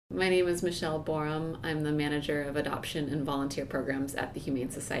My name is Michelle Borum. I'm the manager of adoption and volunteer programs at the Humane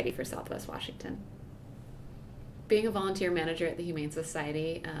Society for Southwest Washington. Being a volunteer manager at the Humane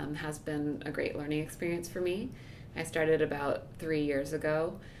Society has been a great learning experience for me. I started about 3 years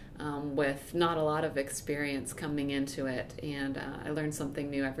ago with not a lot of experience coming into it, and I learned something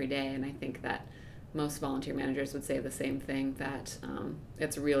new every day, and I think that most volunteer managers would say the same thing, that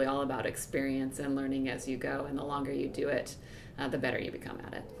it's really all about experience and learning as you go, and the longer you do it, the better you become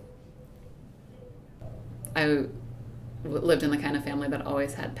at it. I lived in the kind of family that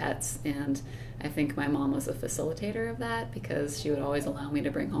always had pets, and I think my mom was a facilitator of that because she would always allow me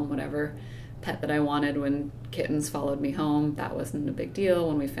to bring home whatever pet that I wanted. When kittens followed me home, that wasn't a big deal.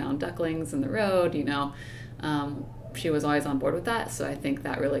 When we found ducklings in the road, she was always on board with that, so I think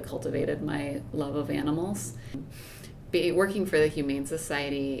that really cultivated my love of animals. Working for the Humane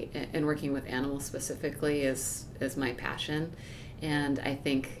Society and working with animals specifically is my passion, and I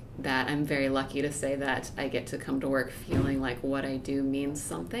think that I'm very lucky to say that I get to come to work feeling like what I do means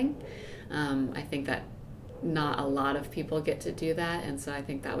something. I think that not a lot of people get to do that, and so I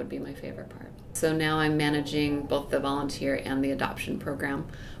think that would be my favorite part. So now I'm managing both the volunteer and the adoption program.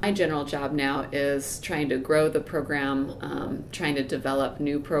 My general job now is trying to grow the program, trying to develop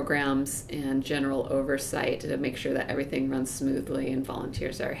new programs, and general oversight to make sure that everything runs smoothly and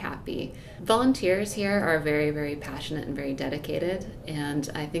volunteers are happy. Volunteers here are very, very passionate and very dedicated, and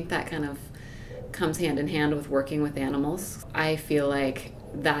I think that kind of comes hand in hand with working with animals. I feel like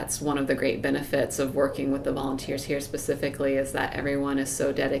that's one of the great benefits of working with the volunteers here specifically, is that everyone is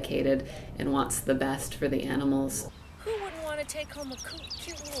so dedicated and wants the best for the animals. Who wouldn't want to take home a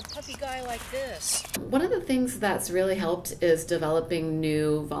cute little puppy guy like this? One of the things that's really helped is developing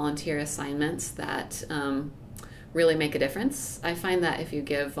new volunteer assignments that really make a difference. I find that if you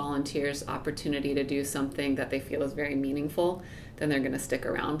give volunteers opportunity to do something that they feel is very meaningful, then they're going to stick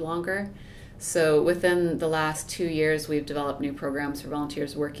around longer. So within the last 2 years, we've developed new programs for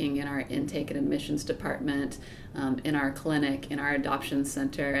volunteers working in our intake and admissions department, in our clinic, in our adoption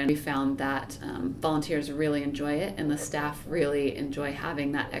center, and we found that volunteers really enjoy it, and the staff really enjoy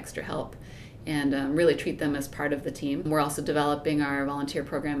having that extra help, and really treat them as part of the team. We're also developing our volunteer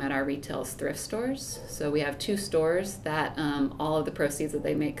program at our retail thrift stores. So we have 2 stores that all of the proceeds that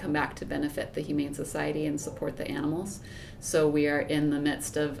they make come back to benefit the Humane Society and support the animals. So we are in the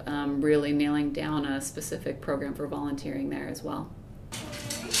midst of really nailing down a specific program for volunteering there as well.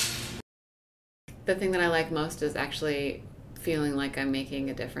 The thing that I like most is actually feeling like I'm making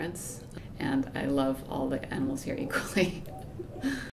a difference, and I love all the animals here equally.